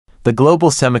The global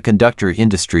semiconductor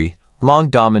industry, long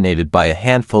dominated by a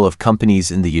handful of companies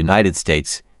in the United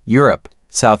States, Europe,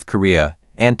 South Korea,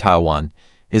 and Taiwan,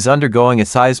 is undergoing a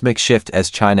seismic shift as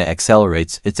China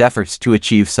accelerates its efforts to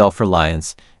achieve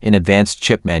self-reliance in advanced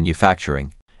chip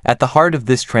manufacturing. At the heart of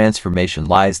this transformation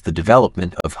lies the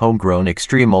development of homegrown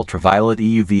extreme ultraviolet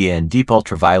EUV and deep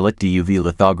ultraviolet DUV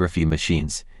lithography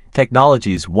machines,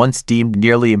 technologies once deemed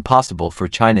nearly impossible for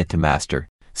China to master.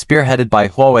 Spearheaded by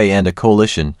Huawei and a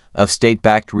coalition of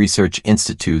state-backed research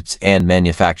institutes and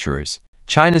manufacturers,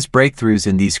 China's breakthroughs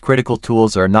in these critical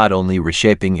tools are not only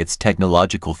reshaping its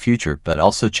technological future but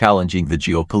also challenging the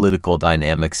geopolitical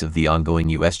dynamics of the ongoing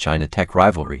U.S. China tech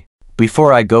rivalry.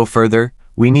 Before I go further,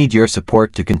 we need your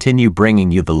support to continue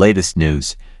bringing you the latest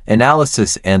news,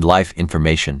 analysis, and live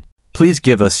information. Please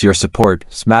give us your support,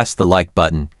 smash the like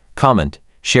button, comment,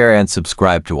 share, and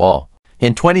subscribe to all.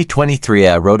 In 2023,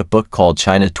 I wrote a book called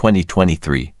China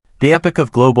 2023, the epic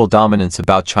of global dominance,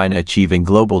 about China achieving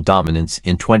global dominance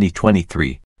in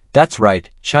 2023. That's right,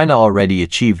 China already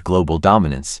achieved global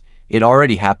dominance. It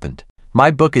already happened.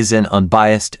 My book is an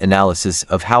unbiased analysis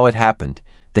of how it happened,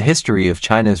 the history of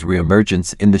China's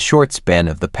reemergence in the short span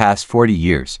of the past 40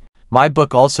 years. My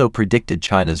book also predicted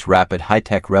China's rapid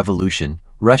high-tech revolution,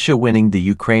 Russia winning the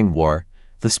Ukraine war,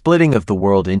 the splitting of the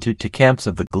world into two camps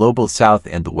of the global South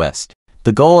and the West.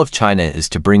 The goal of China is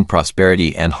to bring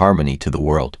prosperity and harmony to the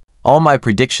world. All my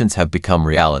predictions have become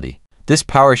reality. This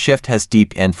power shift has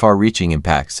deep and far-reaching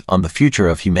impacts on the future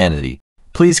of humanity.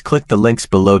 Please click the links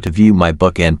below to view my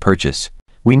book and purchase.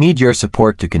 We need your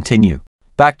support to continue.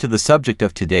 Back to the subject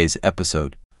of today's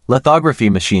episode. Lithography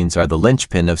machines are the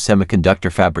linchpin of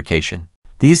semiconductor fabrication.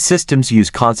 These systems use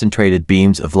concentrated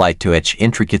beams of light to etch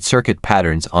intricate circuit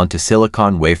patterns onto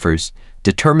silicon wafers,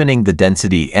 determining the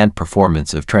density and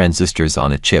performance of transistors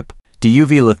on a chip.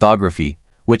 DUV lithography,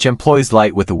 which employs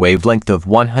light with a wavelength of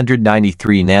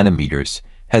 193 nanometers,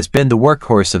 has been the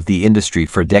workhorse of the industry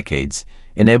for decades,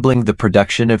 enabling the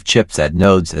production of chips at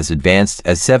nodes as advanced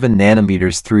as 7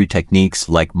 nanometers through techniques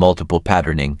like multiple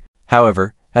patterning.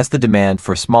 However, as the demand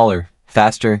for smaller,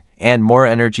 faster, and more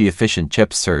energy-efficient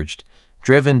chips surged,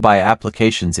 driven by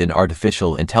applications in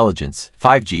artificial intelligence,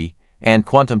 5G, and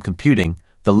quantum computing,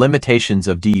 the limitations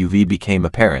of DUV became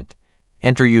apparent.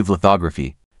 Enter EUV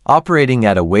lithography. Operating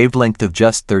at a wavelength of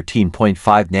just 13.5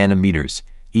 nanometers,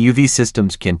 EUV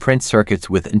systems can print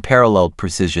circuits with unparalleled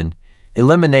precision,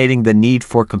 eliminating the need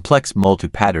for complex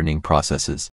multi-patterning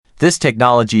processes. This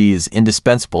technology is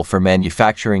indispensable for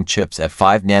manufacturing chips at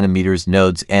 5 nanometers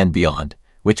nodes and beyond,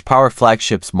 which power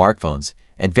flagship smartphones,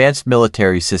 advanced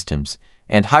military systems,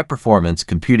 and high-performance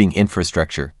computing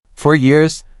infrastructure. For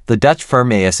years, the Dutch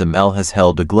firm ASML has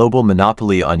held a global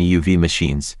monopoly on EUV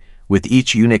machines, with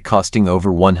each unit costing over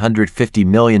 $150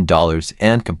 million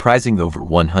and comprising over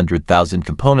 100,000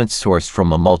 components sourced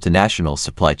from a multinational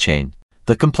supply chain.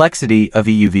 The complexity of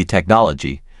EUV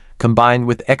technology, combined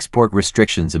with export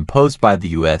restrictions imposed by the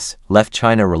U.S., left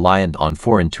China reliant on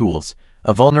foreign tools,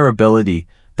 a vulnerability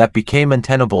that became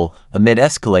untenable amid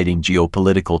escalating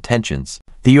geopolitical tensions.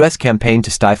 The U.S. campaign to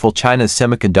stifle China's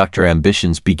semiconductor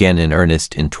ambitions began in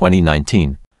earnest in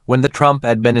 2019, when the Trump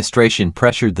administration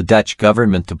pressured the Dutch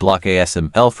government to block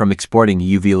ASML from exporting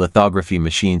EUV lithography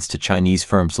machines to Chinese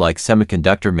firms like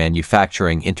Semiconductor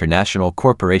Manufacturing International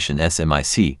Corporation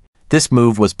 (SMIC). This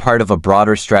move was part of a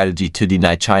broader strategy to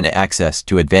deny China access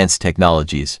to advanced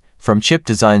technologies, from chip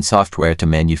design software to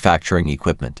manufacturing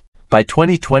equipment. By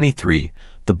 2023,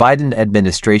 the Biden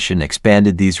administration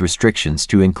expanded these restrictions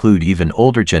to include even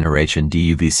older generation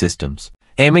DUV systems,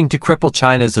 aiming to cripple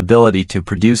China's ability to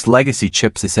produce legacy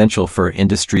chips essential for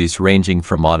industries ranging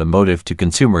from automotive to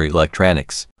consumer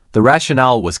electronics. The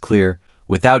rationale was clear: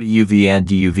 without EUV and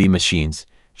DUV machines,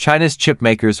 China's chip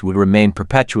makers would remain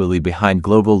perpetually behind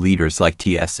global leaders like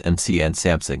TSMC and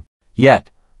Samsung. Yet,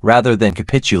 rather than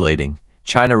capitulating,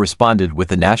 China responded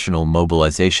with a national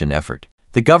mobilization effort.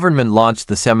 The government launched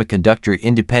the Semiconductor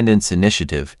Independence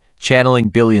Initiative, channeling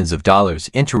billions of dollars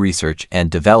into research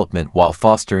and development while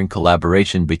fostering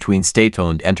collaboration between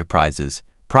state-owned enterprises,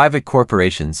 private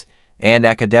corporations, and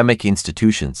academic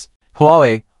institutions.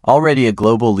 Huawei, already a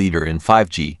global leader in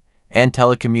 5G and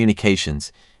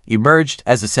telecommunications, emerged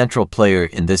as a central player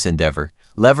in this endeavor,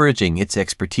 leveraging its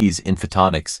expertise in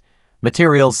photonics,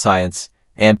 materials science,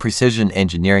 and precision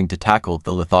engineering to tackle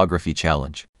the lithography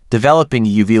challenge. Developing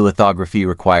EUV lithography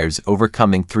requires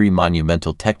overcoming 3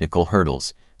 monumental technical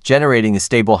hurdles: generating a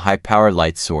stable high-power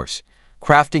light source,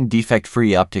 crafting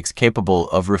defect-free optics capable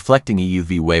of reflecting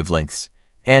EUV wavelengths,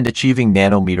 and achieving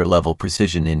nanometer-level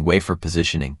precision in wafer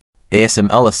positioning.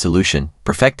 ASML's solution,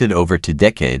 perfected over 2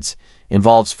 decades,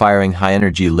 involves firing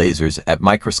high-energy lasers at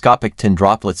microscopic tin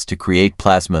droplets to create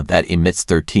plasma that emits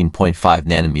 13.5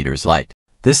 nanometers light.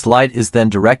 This light is then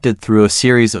directed through a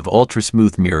series of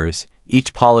ultra-smooth mirrors,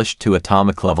 each polished to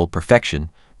atomic-level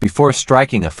perfection, before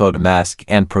striking a photomask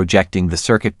and projecting the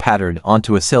circuit pattern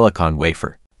onto a silicon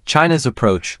wafer. China's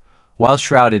approach, while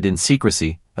shrouded in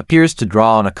secrecy, appears to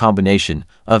draw on a combination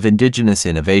of indigenous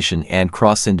innovation and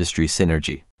cross-industry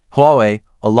synergy. Huawei,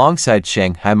 alongside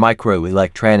Shanghai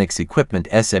Microelectronics Equipment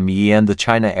SME and the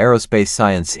China Aerospace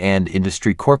Science and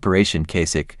Industry Corporation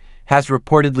CASIC, has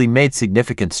reportedly made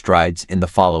significant strides in the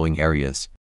following areas.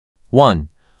 1.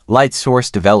 Light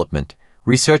source development.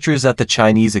 Researchers at the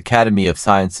Chinese Academy of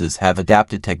Sciences have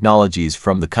adapted technologies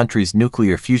from the country's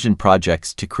nuclear fusion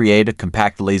projects to create a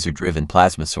compact laser-driven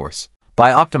plasma source.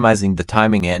 By optimizing the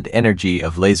timing and energy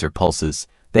of laser pulses,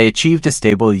 they achieved a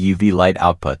stable UV light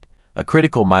output, a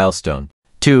critical milestone.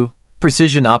 2.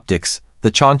 Precision optics.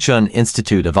 The Chongqing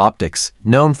Institute of Optics,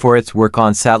 known for its work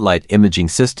on satellite imaging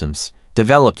systems,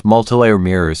 developed multilayer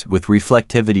mirrors with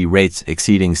reflectivity rates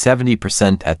exceeding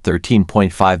 70% at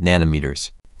 13.5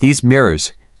 nanometers. These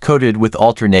mirrors, coated with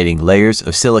alternating layers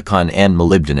of silicon and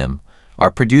molybdenum,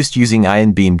 are produced using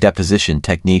ion beam deposition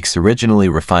techniques originally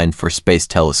refined for space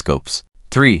telescopes.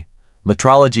 3.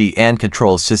 Metrology and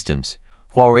control systems.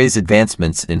 Huawei's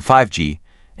advancements in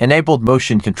 5G-enabled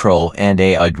motion control and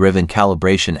AI-driven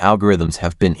calibration algorithms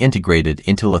have been integrated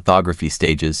into lithography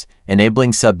stages,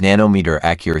 enabling sub-nanometer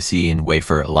accuracy in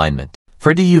wafer alignment.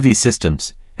 For DUV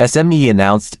systems, SME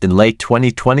announced in late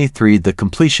 2023 the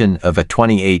completion of a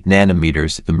 28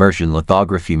 nanometers immersion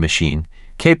lithography machine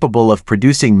capable of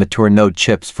producing mature node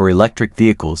chips for electric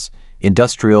vehicles,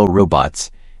 industrial robots,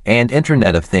 and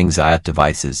Internet of Things IoT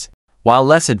devices. While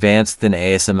less advanced than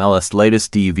ASML's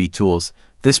latest DUV tools,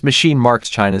 this machine marks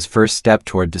China's first step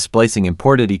toward displacing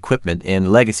imported equipment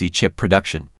in legacy chip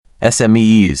production.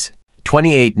 SME's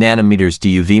 28 nanometers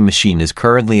DUV machine is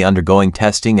currently undergoing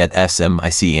testing at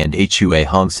SMIC and Huawei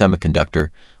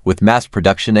Semiconductor, with mass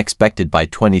production expected by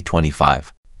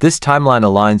 2025. This timeline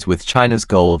aligns with China's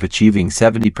goal of achieving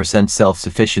 70%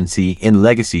 self-sufficiency in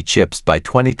legacy chips by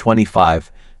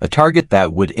 2025, a target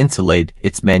that would insulate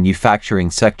its manufacturing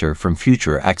sector from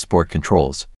future export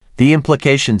controls. The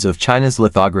implications of China's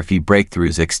lithography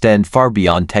breakthroughs extend far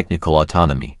beyond technical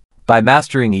autonomy. By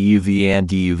mastering EUV and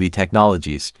DUV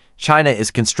technologies, China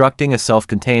is constructing a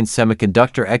self-contained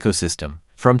semiconductor ecosystem,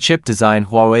 from chip design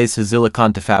Huawei's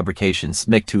silicon to fabrication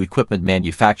SMIC to equipment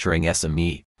manufacturing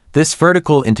SME. This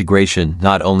vertical integration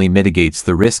not only mitigates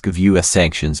the risk of U.S.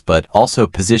 sanctions but also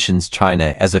positions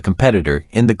China as a competitor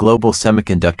in the global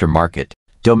semiconductor market.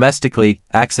 Domestically,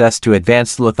 access to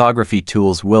advanced lithography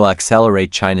tools will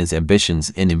accelerate China's ambitions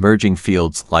in emerging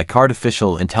fields like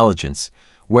artificial intelligence,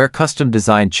 where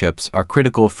custom-designed chips are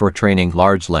critical for training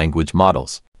large language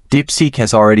models. DeepSeek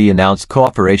has already announced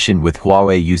cooperation with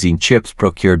Huawei using chips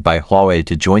procured by Huawei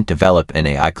to joint develop an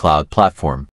AI cloud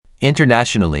platform.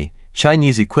 Internationally,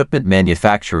 Chinese equipment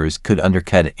manufacturers could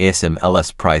undercut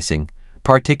ASML's pricing,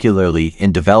 particularly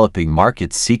in developing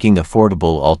markets seeking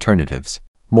affordable alternatives.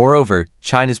 Moreover,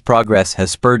 China's progress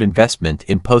has spurred investment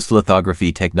in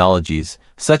post-lithography technologies,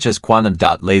 such as quantum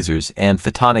dot lasers and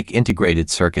photonic integrated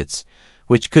circuits,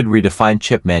 which could redefine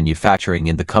chip manufacturing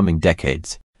in the coming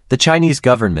decades. The Chinese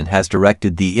government has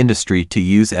directed the industry to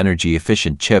use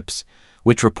energy-efficient chips,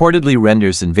 which reportedly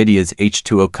renders NVIDIA's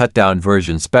H2O cut-down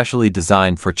version specially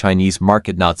designed for Chinese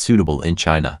market not suitable in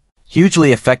China,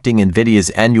 hugely affecting NVIDIA's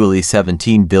annually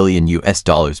 $17 billion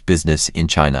business in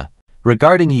China.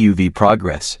 Regarding EUV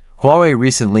progress, Huawei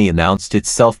recently announced its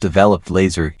self-developed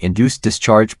laser-induced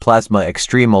discharge plasma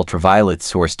extreme ultraviolet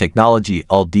source technology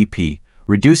 (ULDP),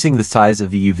 reducing the size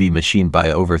of the EUV machine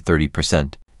by over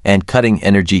 30%. And cutting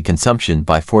energy consumption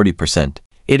by 40%.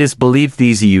 It is believed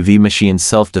these EUV machines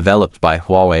self-developed by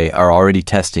Huawei are already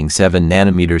testing 7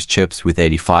 nanometers chips with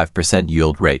 85%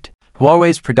 yield rate.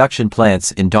 Huawei's production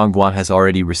plants in Dongguan has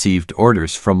already received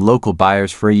orders from local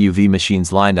buyers for EUV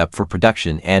machines lined up for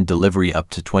production and delivery up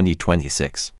to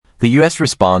 2026. The U.S.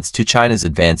 response to China's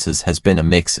advances has been a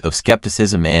mix of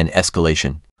skepticism and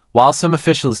escalation. While some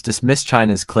officials dismiss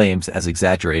China's claims as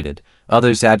exaggerated,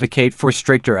 others advocate for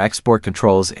stricter export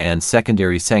controls and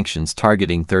secondary sanctions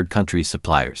targeting third-country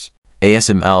suppliers.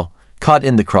 ASML, caught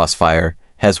in the crossfire,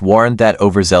 has warned that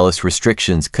overzealous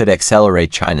restrictions could accelerate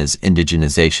China's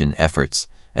indigenization efforts,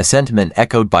 a sentiment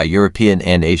echoed by European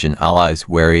and Asian allies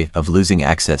wary of losing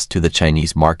access to the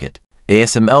Chinese market.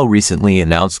 ASML recently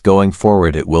announced going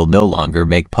forward it will no longer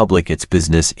make public its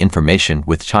business information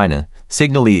with China,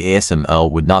 signaling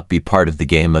ASML would not be part of the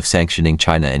game of sanctioning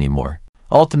China anymore.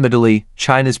 Ultimately,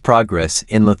 China's progress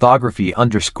in lithography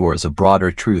underscores a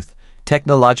broader truth.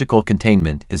 Technological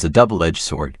containment is a double-edged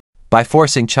sword. By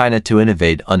forcing China to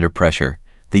innovate under pressure,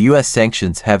 the U.S.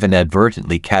 sanctions have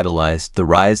inadvertently catalyzed the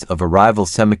rise of a rival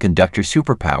semiconductor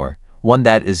superpower, one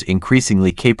that is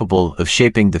increasingly capable of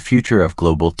shaping the future of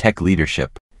global tech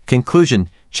leadership. Conclusion: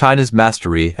 China's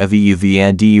mastery of EUV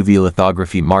and DUV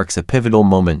lithography marks a pivotal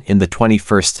moment in the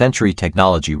 21st century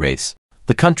technology race.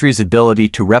 The country's ability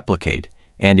to replicate,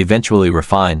 and eventually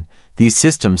refine, these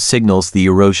systems signals the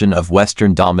erosion of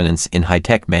Western dominance in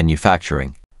high-tech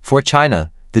manufacturing. For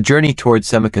China, the journey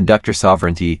towards semiconductor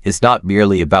sovereignty is not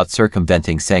merely about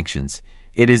circumventing sanctions.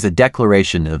 It is a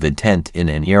declaration of intent in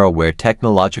an era where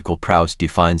technological prowess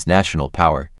defines national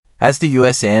power. As the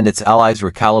U.S. and its allies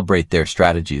recalibrate their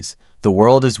strategies, the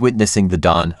world is witnessing the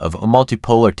dawn of a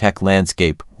multipolar tech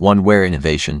landscape, one where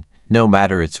innovation, no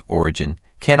matter its origin,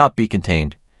 cannot be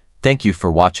contained. Thank you for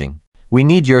watching. We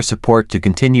need your support to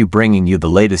continue bringing you the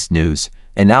latest news,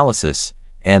 analysis,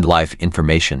 and live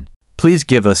information. Please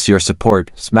give us your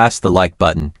support, smash the like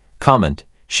button, comment,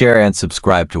 share and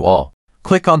subscribe to all.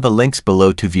 Click on the links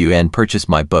below to view and purchase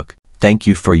my book. Thank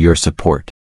you for your support.